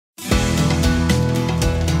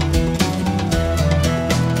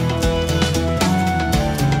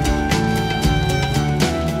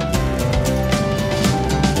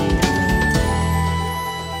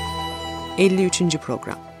53.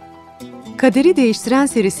 Program. Kaderi Değiştiren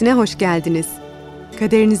serisine hoş geldiniz.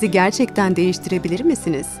 Kaderinizi gerçekten değiştirebilir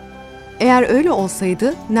misiniz? Eğer öyle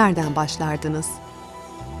olsaydı nereden başlardınız?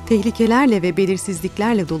 Tehlikelerle ve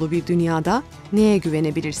belirsizliklerle dolu bir dünyada neye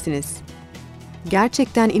güvenebilirsiniz?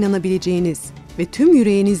 Gerçekten inanabileceğiniz ve tüm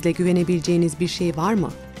yüreğinizle güvenebileceğiniz bir şey var mı?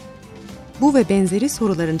 Bu ve benzeri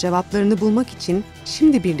soruların cevaplarını bulmak için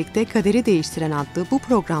şimdi birlikte Kaderi Değiştiren adlı bu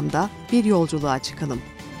programda bir yolculuğa çıkalım.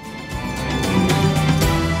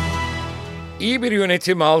 İyi bir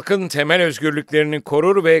yönetim halkın temel özgürlüklerini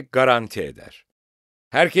korur ve garanti eder.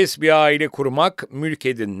 Herkes bir aile kurmak, mülk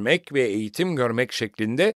edinmek ve eğitim görmek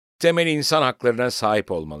şeklinde temel insan haklarına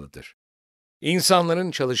sahip olmalıdır.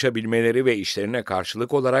 İnsanların çalışabilmeleri ve işlerine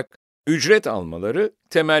karşılık olarak ücret almaları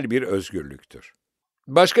temel bir özgürlüktür.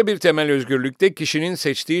 Başka bir temel özgürlük de kişinin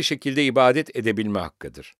seçtiği şekilde ibadet edebilme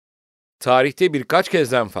hakkıdır. Tarihte birkaç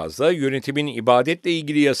kezden fazla yönetimin ibadetle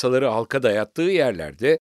ilgili yasaları halka dayattığı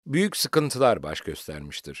yerlerde büyük sıkıntılar baş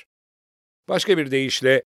göstermiştir. Başka bir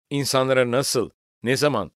deyişle insanlara nasıl, ne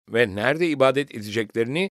zaman ve nerede ibadet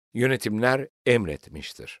edeceklerini yönetimler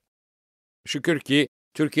emretmiştir. Şükür ki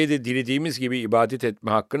Türkiye'de dilediğimiz gibi ibadet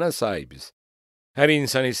etme hakkına sahibiz. Her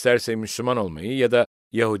insan isterse Müslüman olmayı ya da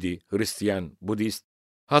Yahudi, Hristiyan, Budist,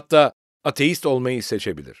 hatta ateist olmayı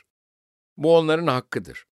seçebilir. Bu onların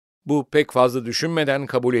hakkıdır. Bu pek fazla düşünmeden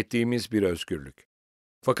kabul ettiğimiz bir özgürlük.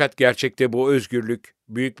 Fakat gerçekte bu özgürlük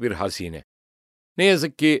büyük bir hazine. Ne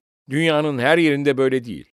yazık ki dünyanın her yerinde böyle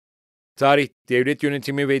değil. Tarih, devlet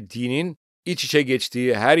yönetimi ve dinin iç içe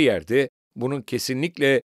geçtiği her yerde bunun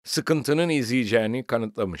kesinlikle sıkıntının izleyeceğini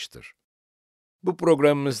kanıtlamıştır. Bu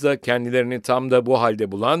programımızda kendilerini tam da bu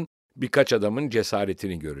halde bulan birkaç adamın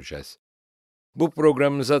cesaretini göreceğiz. Bu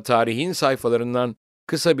programımıza tarihin sayfalarından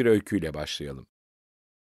kısa bir öyküyle başlayalım.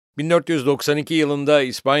 1492 yılında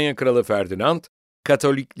İspanya Kralı Ferdinand,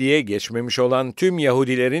 Katolikliğe geçmemiş olan tüm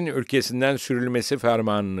Yahudilerin ülkesinden sürülmesi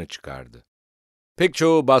fermanını çıkardı. Pek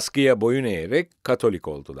çoğu baskıya boyun eğerek Katolik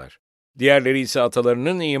oldular. Diğerleri ise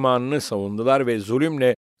atalarının imanını savundular ve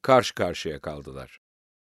zulümle karşı karşıya kaldılar.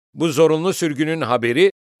 Bu zorunlu sürgünün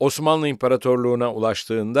haberi Osmanlı İmparatorluğu'na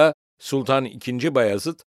ulaştığında Sultan II.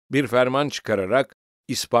 Bayezid bir ferman çıkararak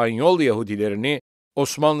İspanyol Yahudilerini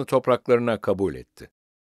Osmanlı topraklarına kabul etti.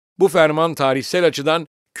 Bu ferman tarihsel açıdan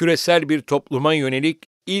küresel bir topluma yönelik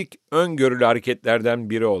ilk öngörülü hareketlerden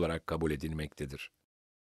biri olarak kabul edilmektedir.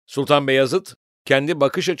 Sultan Beyazıt, kendi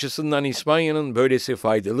bakış açısından İspanya'nın böylesi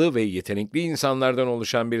faydalı ve yetenekli insanlardan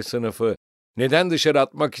oluşan bir sınıfı neden dışarı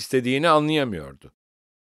atmak istediğini anlayamıyordu.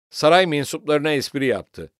 Saray mensuplarına espri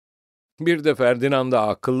yaptı. Bir de Ferdinand'a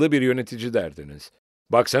akıllı bir yönetici derdiniz.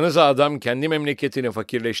 Baksanıza adam kendi memleketini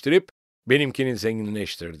fakirleştirip benimkini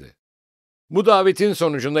zenginleştirdi. Bu davetin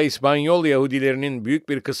sonucunda İspanyol Yahudilerinin büyük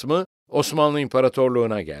bir kısmı Osmanlı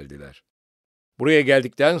İmparatorluğu'na geldiler. Buraya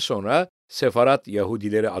geldikten sonra Sefarat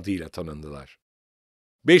Yahudileri adıyla tanındılar.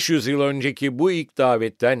 500 yıl önceki bu ilk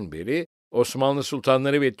davetten beri Osmanlı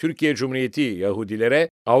sultanları ve Türkiye Cumhuriyeti Yahudilere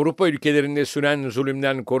Avrupa ülkelerinde süren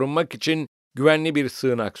zulümden korunmak için güvenli bir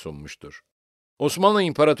sığınak sunmuştur. Osmanlı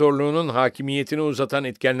İmparatorluğu'nun hakimiyetini uzatan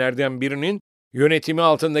etkenlerden birinin yönetimi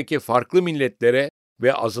altındaki farklı milletlere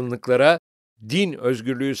ve azınlıklara din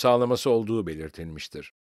özgürlüğü sağlaması olduğu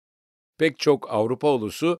belirtilmiştir. Pek çok Avrupa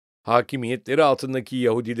ulusu hakimiyetleri altındaki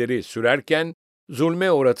Yahudileri sürerken,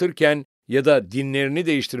 zulme uğratırken ya da dinlerini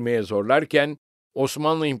değiştirmeye zorlarken,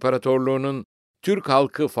 Osmanlı İmparatorluğu'nun Türk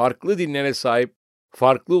halkı farklı dinlere sahip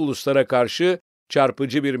farklı uluslara karşı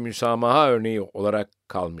çarpıcı bir müsamaha örneği olarak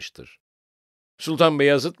kalmıştır. Sultan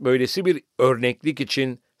Beyazıt böylesi bir örneklik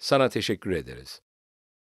için sana teşekkür ederiz.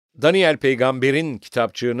 Daniel Peygamber'in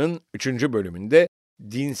kitapçığının 3. bölümünde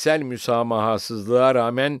dinsel müsamahasızlığa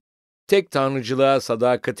rağmen tek tanrıcılığa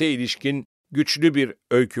sadakate ilişkin güçlü bir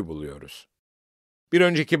öykü buluyoruz. Bir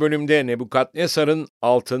önceki bölümde Nebukadnesar'ın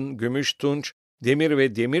altın, gümüş, tunç, demir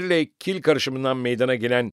ve demirle kil karışımından meydana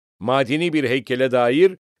gelen madeni bir heykele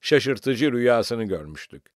dair şaşırtıcı rüyasını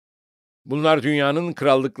görmüştük. Bunlar dünyanın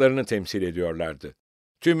krallıklarını temsil ediyorlardı.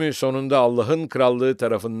 Tümü sonunda Allah'ın krallığı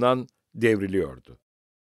tarafından devriliyordu.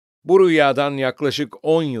 Bu rüyadan yaklaşık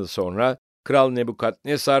 10 yıl sonra Kral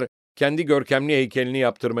Nebukadnesar kendi görkemli heykelini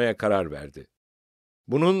yaptırmaya karar verdi.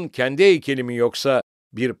 Bunun kendi heykeli mi yoksa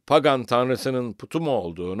bir pagan tanrısının putu mu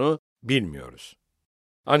olduğunu bilmiyoruz.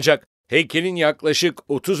 Ancak heykelin yaklaşık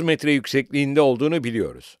 30 metre yüksekliğinde olduğunu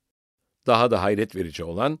biliyoruz. Daha da hayret verici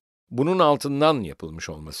olan bunun altından yapılmış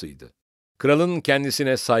olmasıydı. Kralın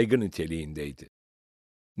kendisine saygı niteliğindeydi.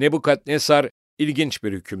 Nebukadnesar ilginç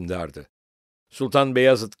bir hükümdardı. Sultan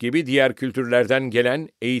Beyazıt gibi diğer kültürlerden gelen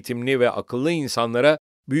eğitimli ve akıllı insanlara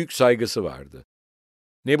büyük saygısı vardı.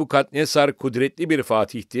 Nebukadnesar kudretli bir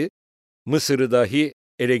fatihti Mısır'ı dahi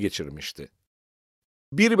ele geçirmişti.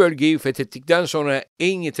 Bir bölgeyi fethettikten sonra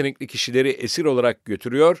en yetenekli kişileri esir olarak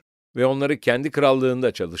götürüyor ve onları kendi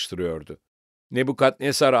krallığında çalıştırıyordu.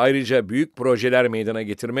 Nebukadnesar ayrıca büyük projeler meydana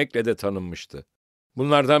getirmekle de tanınmıştı.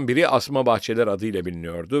 Bunlardan biri Asma Bahçeler adıyla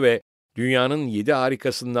biliniyordu ve dünyanın 7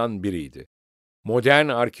 harikasından biriydi. Modern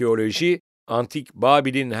arkeoloji, antik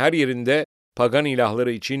Babil'in her yerinde pagan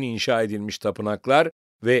ilahları için inşa edilmiş tapınaklar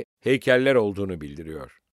ve heykeller olduğunu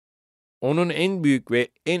bildiriyor. Onun en büyük ve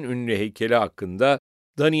en ünlü heykeli hakkında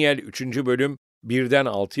Daniel 3. bölüm 1'den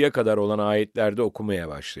 6'ya kadar olan ayetlerde okumaya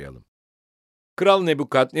başlayalım. Kral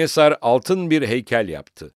Nebukadnesar altın bir heykel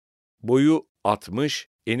yaptı. Boyu 60,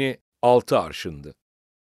 eni 6 arşındı.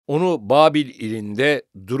 Onu Babil ilinde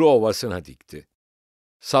Duru Ovası'na dikti.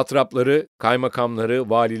 Satrapları, kaymakamları,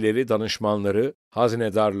 valileri, danışmanları,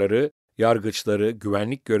 hazinedarları, yargıçları,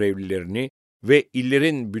 güvenlik görevlilerini ve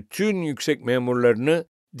illerin bütün yüksek memurlarını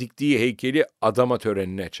diktiği heykeli adama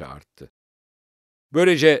törenine çağırttı.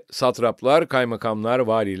 Böylece satraplar, kaymakamlar,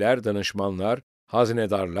 valiler, danışmanlar,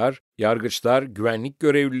 hazinedarlar, yargıçlar, güvenlik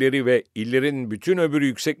görevlileri ve illerin bütün öbür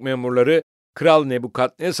yüksek memurları Kral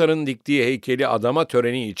Nebukadnesar'ın diktiği heykeli adama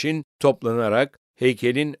töreni için toplanarak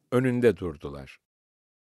heykelin önünde durdular.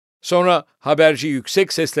 Sonra haberci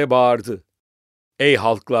yüksek sesle bağırdı. Ey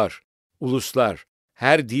halklar, uluslar,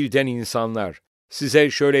 her dilden insanlar,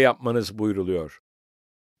 size şöyle yapmanız buyruluyor.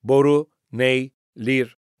 Boru, ney,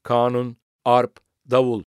 lir, kanun, arp,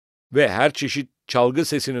 davul ve her çeşit çalgı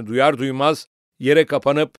sesini duyar duymaz yere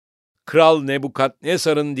kapanıp Kral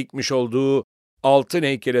Nebukadnesar'ın dikmiş olduğu altın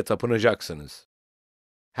heykele tapınacaksınız.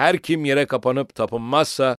 Her kim yere kapanıp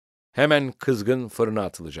tapınmazsa hemen kızgın fırına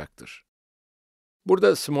atılacaktır.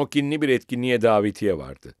 Burada smokinli bir etkinliğe davetiye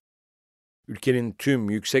vardı. Ülkenin tüm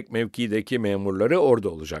yüksek mevkideki memurları orada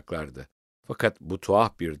olacaklardı. Fakat bu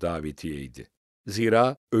tuhaf bir davetiyeydi.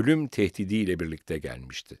 Zira ölüm tehdidiyle birlikte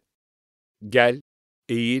gelmişti. Gel,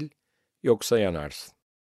 eğil, yoksa yanarsın.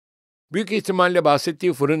 Büyük ihtimalle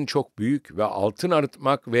bahsettiği fırın çok büyük ve altın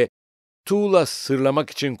arıtmak ve tuğla sırlamak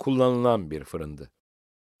için kullanılan bir fırındı.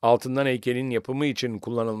 Altından heykelin yapımı için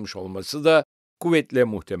kullanılmış olması da kuvvetle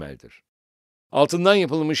muhtemeldir. Altından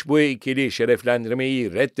yapılmış bu heykeli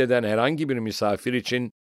şereflendirmeyi reddeden herhangi bir misafir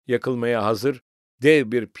için yakılmaya hazır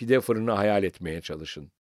dev bir pide fırını hayal etmeye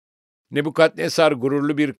çalışın. Nebukadnesar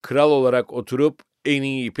gururlu bir kral olarak oturup en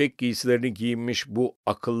iyi ipek giysilerini giyinmiş bu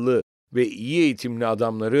akıllı ve iyi eğitimli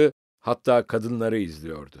adamları, hatta kadınları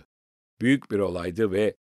izliyordu. Büyük bir olaydı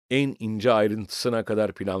ve en ince ayrıntısına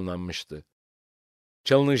kadar planlanmıştı.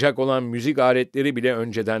 Çalınacak olan müzik aletleri bile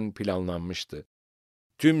önceden planlanmıştı.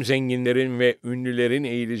 Tüm zenginlerin ve ünlülerin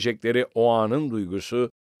eğilecekleri o anın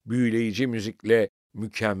duygusu, büyüleyici müzikle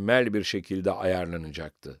mükemmel bir şekilde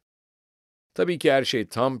ayarlanacaktı. Tabii ki her şey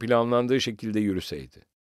tam planlandığı şekilde yürüseydi.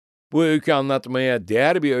 Bu öykü anlatmaya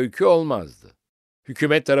değer bir öykü olmazdı.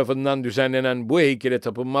 Hükümet tarafından düzenlenen bu heykele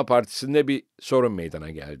tapınma partisinde bir sorun meydana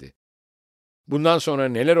geldi. Bundan sonra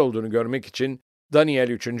neler olduğunu görmek için Daniel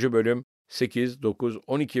 3. bölüm 8, 9,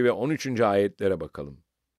 12 ve 13. ayetlere bakalım.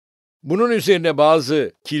 Bunun üzerine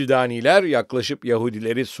bazı Kildaniler yaklaşıp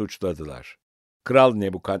Yahudileri suçladılar. Kral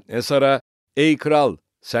Nebukadnesar'a, "Ey kral,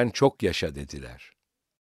 sen çok yaşa," dediler.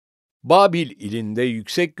 Babil ilinde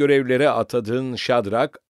yüksek görevlere atadığın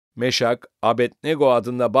Şadrak, Meşak, Abednego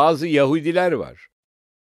adında bazı Yahudiler var.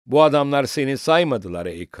 Bu adamlar seni saymadılar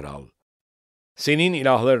ey kral. Senin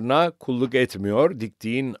ilahlarına kulluk etmiyor,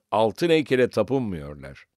 diktiğin altın heykele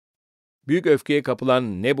tapınmıyorlar. Büyük öfkeye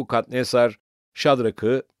kapılan Nebukadnesar,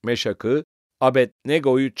 Şadrak'ı, Meşak'ı,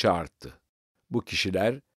 Abednego'yu çağırttı. Bu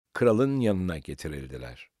kişiler kralın yanına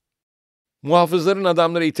getirildiler. Muhafızların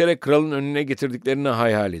adamları iterek kralın önüne getirdiklerini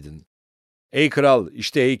hayal edin. Ey kral,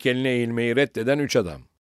 işte heykeline eğilmeyi reddeden 3 adam.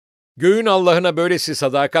 Göğün Allah'ına böylesi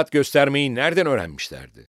sadakat göstermeyi nereden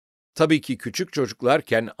öğrenmişlerdi? Tabii ki küçük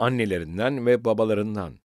çocuklarken annelerinden ve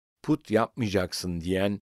babalarından. Put yapmayacaksın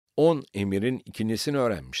diyen 10 emirin ikincisini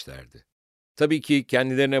öğrenmişlerdi. Tabii ki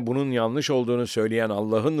kendilerine bunun yanlış olduğunu söyleyen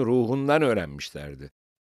Allah'ın ruhundan öğrenmişlerdi.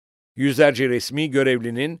 Yüzlerce resmi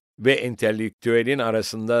görevlinin ve entelektüelin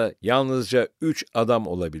arasında yalnızca 3 adam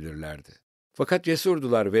olabilirlerdi. Fakat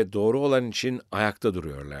cesurdular ve doğru olan için ayakta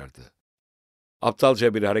duruyorlardı.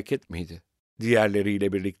 Aptalca bir hareket miydi?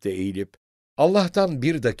 Diğerleriyle birlikte eğilip, Allah'tan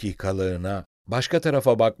bir dakikalığına başka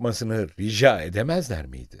tarafa bakmasını rica edemezler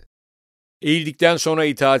miydi? Eğildikten sonra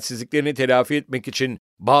itaatsizliklerini telafi etmek için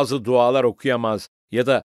bazı dualar okuyamaz ya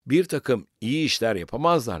da bir takım iyi işler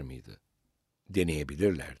yapamazlar mıydı?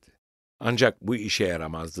 Deneyebilirlerdi. Ancak bu işe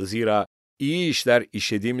yaramazdı, zira iyi işler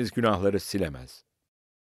işlediğimiz günahları silemez.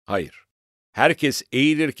 Hayır, herkes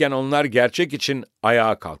eğilirken onlar gerçek için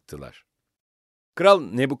ayağa kalktılar. Kral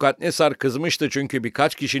Nebukadnesar kızmıştı çünkü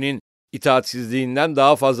birkaç kişinin itaatsizliğinden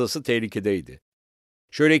daha fazlası tehlikedeydi.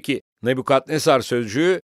 Şöyle ki, Nebukadnesar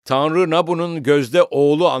sözcüğü, Tanrı Nabu'nun gözde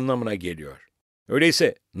oğlu anlamına geliyor.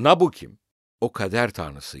 Öyleyse Nabu kim? O kader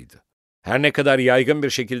tanrısıydı. Her ne kadar yaygın bir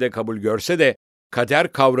şekilde kabul görse de,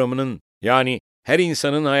 kader kavramının, yani her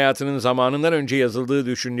insanın hayatının zamanından önce yazıldığı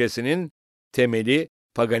düşüncesinin temeli,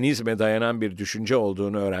 paganizme dayanan bir düşünce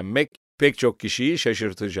olduğunu öğrenmek pek çok kişiyi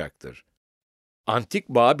şaşırtacaktır. Antik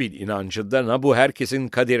Babil inancında Nabu herkesin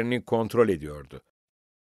kaderini kontrol ediyordu.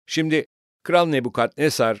 Şimdi Kral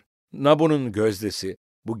Nebukadnesar, Nabu'nun gözdesi,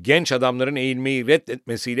 bu genç adamların eğilmeyi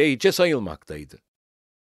reddetmesiyle hiçe sayılmaktaydı.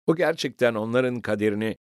 O gerçekten onların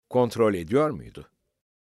kaderini kontrol ediyor muydu?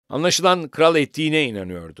 Anlaşılan kral ettiğine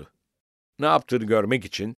inanıyordu. Ne yaptığını görmek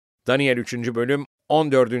için Daniel 3. bölüm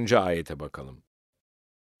 14. ayete bakalım.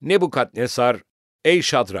 Nebukadnesar, ey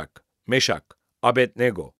Şadrak, Meşak,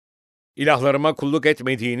 Abednego, ilahlarıma kulluk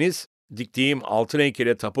etmediğiniz, diktiğim altın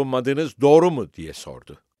heykele tapınmadığınız doğru mu diye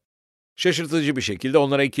sordu. Şaşırtıcı bir şekilde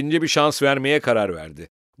onlara ikinci bir şans vermeye karar verdi.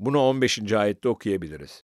 Bunu 15. ayette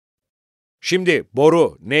okuyabiliriz. Şimdi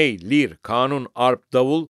boru, ney, lir, kanun, arp,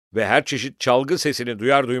 davul ve her çeşit çalgı sesini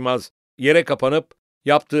duyar duymaz yere kapanıp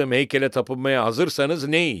yaptığım heykele tapınmaya hazırsanız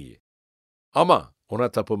ne iyi. Ama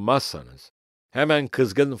ona tapınmazsanız hemen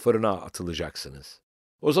kızgın fırına atılacaksınız.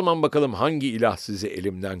 O zaman bakalım hangi ilah sizi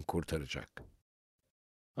elimden kurtaracak?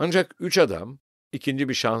 Ancak 3 adam ikinci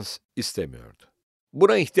bir şans istemiyordu.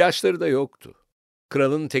 Buna ihtiyaçları da yoktu.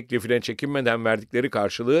 Kralın teklifine çekinmeden verdikleri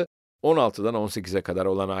karşılığı 16'dan 18'e kadar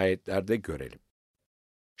olan ayetlerde görelim.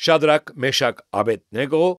 Şadrak, Meşak,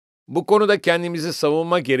 Abednego, bu konuda kendimizi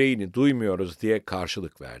savunma gereğini duymuyoruz diye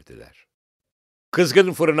karşılık verdiler.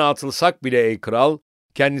 Kızgın fırına atılsak bile ey kral,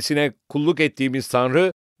 kendisine kulluk ettiğimiz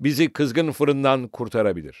Tanrı bizi kızgın fırından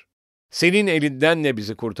kurtarabilir. Senin elinden de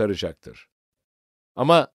bizi kurtaracaktır.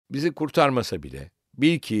 Ama bizi kurtarmasa bile,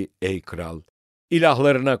 bil ki ey kral,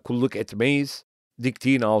 ilahlarına kulluk etmeyiz,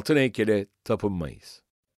 diktiğin altın heykele tapınmayız.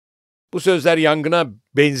 Bu sözler yangına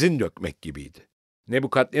benzin dökmek gibiydi.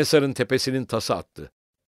 Nebukadnesar'ın tepesinin tası attı.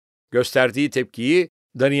 Gösterdiği tepkiyi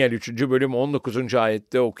Daniel 3. bölüm 19.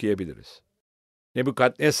 ayette okuyabiliriz.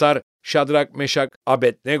 Nebukadnesar, Şadrak, Meşak,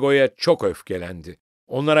 Abednego'ya çok öfkelendi.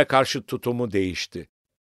 Onlara karşı tutumu değişti.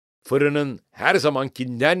 Fırının her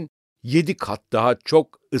zamankinden 7 kat daha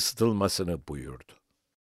çok ısıtılmasını buyurdu.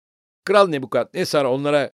 Kral Nebukadnesar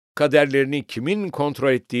onlara kaderlerini kimin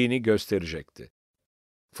kontrol ettiğini gösterecekti.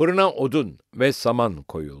 Fırına odun ve saman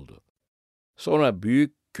koyuldu. Sonra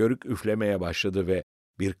büyük körük üflemeye başladı ve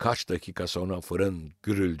birkaç dakika sonra fırın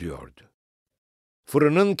gürüldüyordu.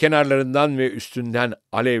 Fırının kenarlarından ve üstünden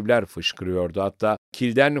alevler fışkırıyordu. Hatta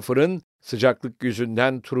kilden fırın sıcaklık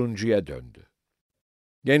yüzünden turuncuya döndü.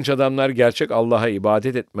 Genç adamlar gerçek Allah'a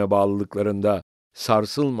ibadet etme bağlılıklarında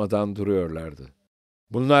sarsılmadan duruyorlardı.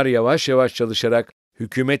 Bunlar yavaş yavaş çalışarak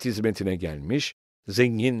hükümet hizmetine gelmiş,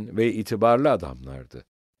 zengin ve itibarlı adamlardı.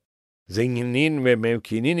 Zenginliğin ve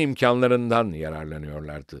mevkinin imkanlarından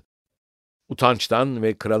yararlanıyorlardı. Utançtan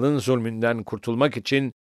ve kralın zulmünden kurtulmak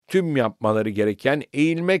için tüm yapmaları gereken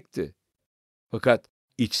eğilmekti. Fakat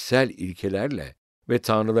içsel ilkelerle ve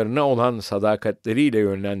tanrılarına olan sadakatleriyle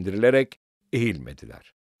yönlendirilerek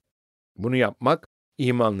eğilmediler. Bunu yapmak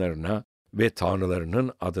imanlarına ve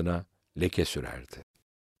tanrılarının adına leke sürerdi.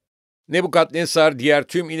 Nebukadnesar diğer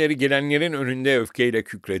tüm ileri gelenlerin önünde öfkeyle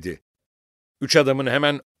kükredi. 3 adamın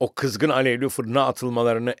hemen o kızgın alevli fırına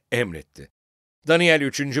atılmalarını emretti. Daniel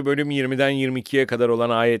 3. bölüm 20'den 22'ye kadar olan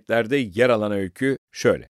ayetlerde yer alan öykü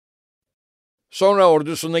şöyle. Sonra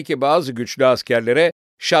ordusundaki bazı güçlü askerlere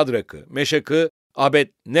Şadrak'ı, Meşak'ı,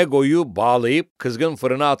 Abednego'yu bağlayıp kızgın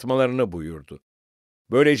fırına atmalarını buyurdu.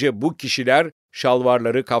 Böylece bu kişiler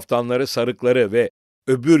şalvarları, kaftanları, sarıkları ve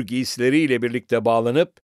öbür giysileriyle birlikte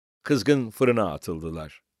bağlanıp kızgın fırına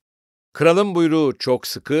atıldılar. Kralın buyruğu çok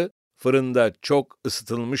sıkı, fırında çok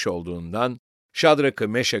ısıtılmış olduğundan Şadrak'ı,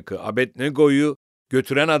 Meşak'ı, Abednego'yu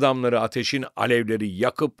götüren adamları ateşin alevleri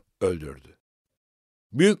yakıp öldürdü.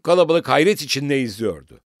 Büyük kalabalık hayret içinde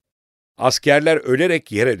izliyordu. Askerler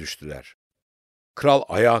ölerek yere düştüler. Kral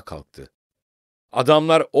ayağa kalktı.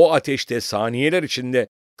 Adamlar o ateşte saniyeler içinde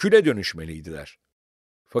küle dönüşmeliydiler.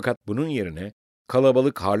 Fakat bunun yerine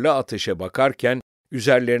kalabalık harlı ateşe bakarken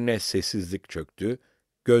üzerlerine sessizlik çöktü,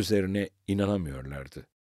 gözlerine inanamıyorlardı.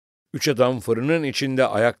 3 adam fırının içinde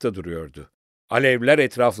ayakta duruyordu. Alevler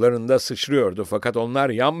etraflarında sıçrıyordu fakat onlar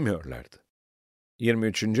yanmıyorlardı.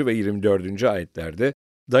 23. ve 24. ayetlerde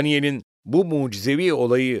Daniel'in bu mucizevi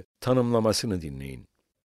olayı tanımlamasını dinleyin.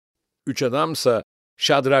 3 adamsa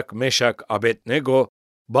Şadrak, Meşak, Abednego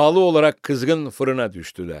bağlı olarak kızgın fırına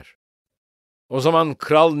düştüler. O zaman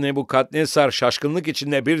Kral Nebukadnesar şaşkınlık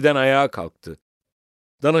içinde birden ayağa kalktı.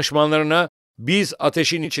 Danışmanlarına, "Biz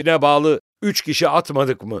ateşin içine bağlı 3 kişi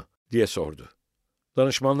atmadık mı?" diye sordu.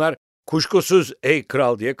 Danışmanlar, "Kuşkusuz ey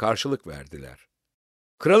kral" diye karşılık verdiler.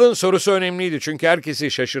 Kralın sorusu önemliydi çünkü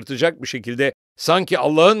herkesi şaşırtacak bir şekilde sanki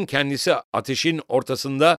Allah'ın kendisi ateşin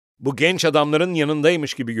ortasında bu genç adamların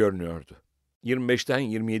yanındaymış gibi görünüyordu. 25'ten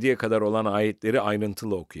 27'ye kadar olan ayetleri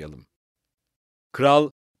ayrıntılı okuyalım. Kral,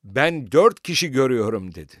 "Ben 4 kişi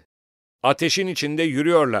görüyorum" dedi. Ateşin içinde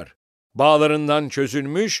yürüyorlar. Bağlarından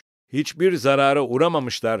çözülmüş, hiçbir zarara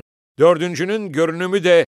uğramamışlar. Dördüncünün görünümü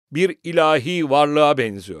de bir ilahi varlığa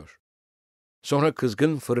benziyor. Sonra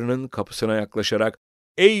kızgın fırının kapısına yaklaşarak,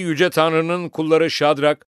 "Ey yüce Tanrı'nın kulları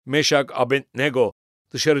Şadrak, Meşak, Abednego,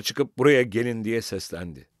 dışarı çıkıp buraya gelin" diye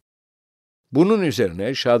seslendi. Bunun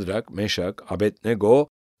üzerine Şadrak, Meşak, Abednego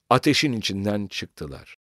ateşin içinden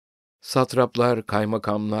çıktılar. Satraplar,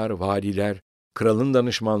 kaymakamlar, valiler, kralın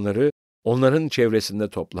danışmanları onların çevresinde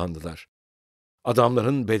toplandılar.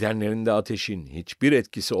 Adamların bedenlerinde ateşin hiçbir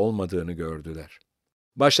etkisi olmadığını gördüler.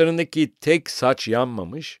 Başlarındaki tek saç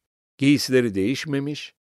yanmamış, giysileri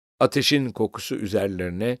değişmemiş, ateşin kokusu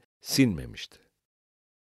üzerlerine sinmemişti.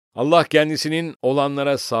 Allah kendisinin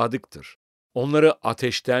olanlara sadıktır. Onları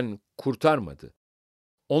ateşten kurtarmadı.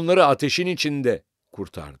 Onları ateşin içinde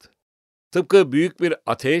kurtardı. Tıpkı büyük bir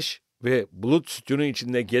ateş ve bulut sütunu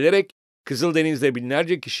içinde gelerek Kızıldeniz'de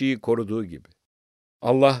binlerce kişiyi koruduğu gibi.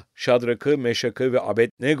 Allah Şadrak'ı, Meşak'ı ve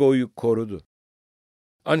Abednego'yu korudu.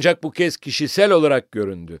 Ancak bu kez kişisel olarak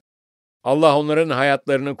göründü. Allah onların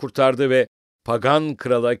hayatlarını kurtardı ve pagan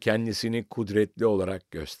krala kendisini kudretli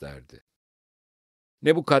olarak gösterdi.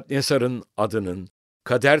 Nebukadnesar'ın adının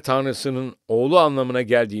kader tanrısının oğlu anlamına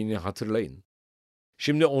geldiğini hatırlayın.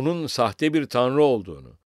 Şimdi onun sahte bir tanrı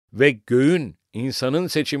olduğunu ve göğün insanın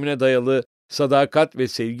seçimine dayalı sadakat ve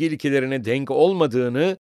sevgi ilkelerine denk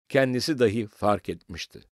olmadığını kendisi dahi fark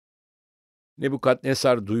etmişti.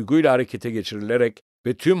 Nebukadnesar duyguyla harekete geçirilerek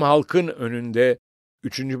ve tüm halkın önünde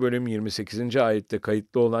 3. bölüm 28. ayette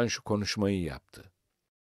kayıtlı olan şu konuşmayı yaptı.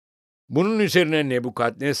 Bunun üzerine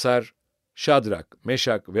Nebukadnesar, Şadrak,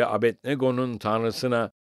 Meşak ve Abednego'nun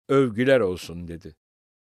tanrısına övgüler olsun dedi.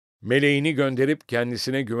 Meleğini gönderip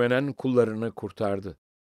kendisine güvenen kullarını kurtardı.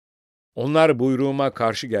 Onlar buyruğuma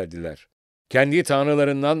karşı geldiler. Kendi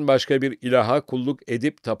tanrılarından başka bir ilaha kulluk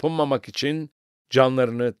edip tapınmamak için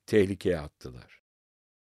canlarını tehlikeye attılar.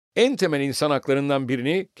 En temel insan haklarından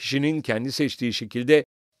birini kişinin kendi seçtiği şekilde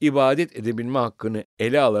ibadet edebilme hakkını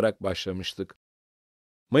ele alarak başlamıştık.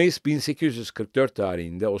 Mayıs 1844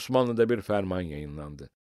 tarihinde Osmanlı'da bir ferman yayınlandı.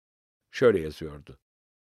 Şöyle yazıyordu.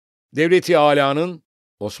 Devleti Alâ'nın,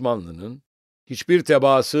 Osmanlı'nın, hiçbir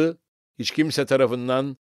tebaası, hiç kimse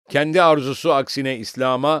tarafından kendi arzusu aksine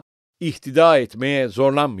İslam'a ihtida etmeye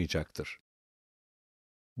zorlanmayacaktır.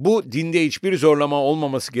 Bu, dinde hiçbir zorlama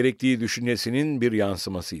olmaması gerektiği düşüncesinin bir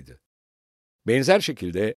yansımasıydı. Benzer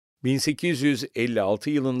şekilde 1856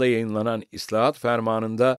 yılında yayınlanan İslahat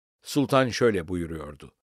Fermanı'nda Sultan şöyle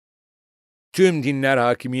buyuruyordu. Tüm dinler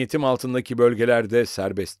hakimiyetim altındaki bölgelerde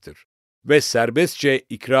serbesttir ve serbestçe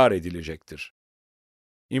ikrar edilecektir.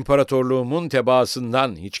 İmparatorluğumun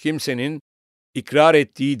tebaasından hiç kimsenin ikrar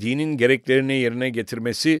ettiği dinin gereklerini yerine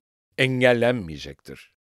getirmesi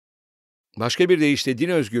engellenmeyecektir. Başka bir deyişle din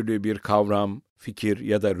özgürlüğü bir kavram, fikir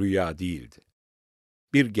ya da rüya değildi.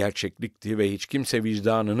 Bir gerçeklikti ve hiç kimse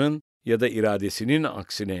vicdanının ya da iradesinin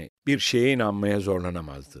aksine bir şeye inanmaya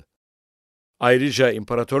zorlanamazdı. Ayrıca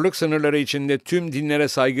imparatorluk sınırları içinde tüm dinlere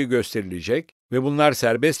saygı gösterilecek ve bunlar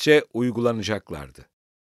serbestçe uygulanacaklardı.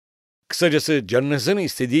 Kısacası canınızın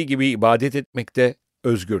istediği gibi ibadet etmekte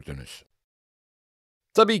özgürdünüz.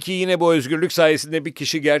 Tabii ki yine bu özgürlük sayesinde bir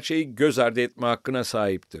kişi gerçeği göz ardı etme hakkına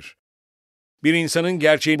sahiptir. Bir insanın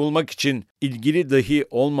gerçeği bulmak için ilgili dahi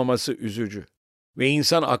olmaması üzücü ve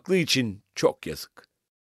insan aklı için çok yazık.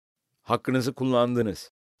 Hakkınızı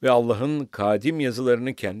kullandınız ve Allah'ın kadim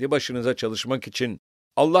yazılarını kendi başınıza çalışmak için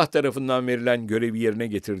Allah tarafından verilen görevi yerine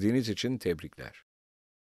getirdiğiniz için tebrikler.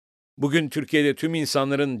 Bugün Türkiye'de tüm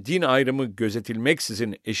insanların din ayrımı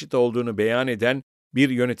gözetilmeksizin eşit olduğunu beyan eden bir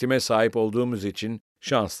yönetime sahip olduğumuz için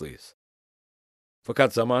şanslıyız.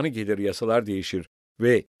 Fakat zamanı gelir yasalar değişir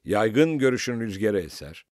ve yaygın görüşün rüzgarı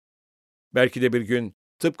eser. Belki de bir gün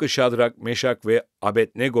tıpkı Şadrak, Meşak ve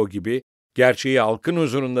Abednego gibi gerçeği halkın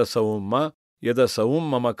huzurunda savunma ya da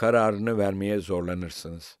savunmama kararını vermeye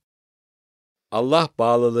zorlanırsınız. Allah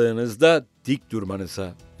bağlılığınızda dik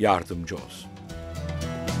durmanıza yardımcı olsun.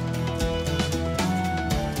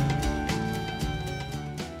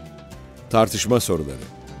 Tartışma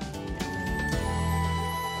soruları.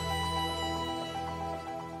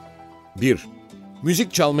 1.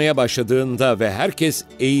 Müzik çalmaya başladığında ve herkes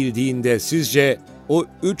eğildiğinde sizce o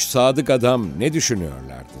 3 sadık adam ne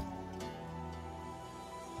düşünüyorlardı?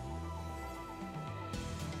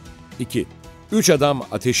 2. 3 adam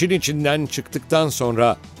ateşin içinden çıktıktan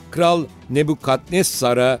sonra Kral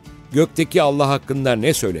Nebukadnessar'a gökteki Allah hakkında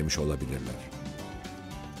ne söylemiş olabilirler?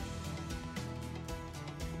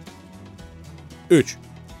 3.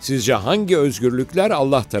 Sizce hangi özgürlükler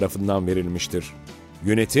Allah tarafından verilmiştir?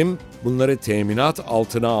 Yönetim bunları teminat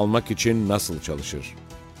altına almak için nasıl çalışır?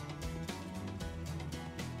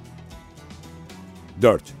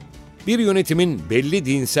 4. Bir yönetimin belli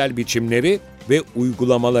dinsel biçimleri ve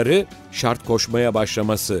uygulamaları şart koşmaya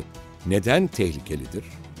başlaması neden tehlikelidir?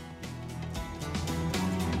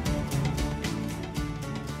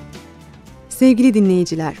 Sevgili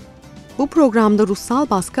dinleyiciler, bu programda ruhsal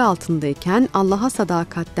baskı altındayken Allah'a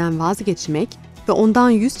sadakatten vazgeçmek ve ondan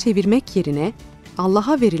yüz çevirmek yerine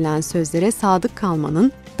Allah'a verilen sözlere sadık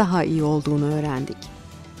kalmanın daha iyi olduğunu öğrendik.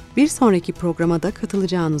 Bir sonraki programa da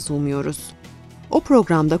katılacağınızı umuyoruz. O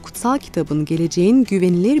programda kutsal kitabın geleceğin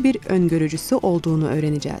güvenilir bir öngörücüsü olduğunu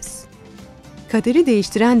öğreneceğiz. Kaderi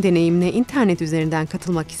değiştiren deneyimine internet üzerinden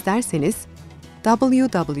katılmak isterseniz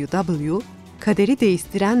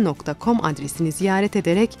www.kaderideistiren.com adresini ziyaret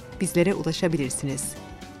ederek bizlere ulaşabilirsiniz.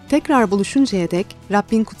 Tekrar buluşuncaya dek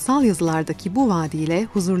Rabbin kutsal yazılardaki bu vaadiyle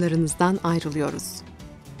huzurlarınızdan ayrılıyoruz.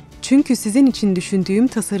 Çünkü sizin için düşündüğüm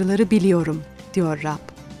tasarıları biliyorum, diyor Rab.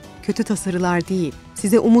 Kötü tasarılar değil,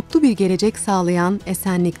 size umutlu bir gelecek sağlayan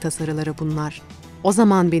esenlik tasarıları bunlar. O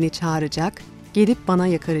zaman beni çağıracak, gelip bana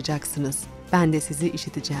yakaracaksınız. Ben de sizi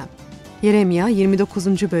işiteceğim. Yeremya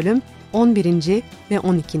 29. bölüm 11. ve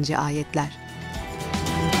 12. ayetler.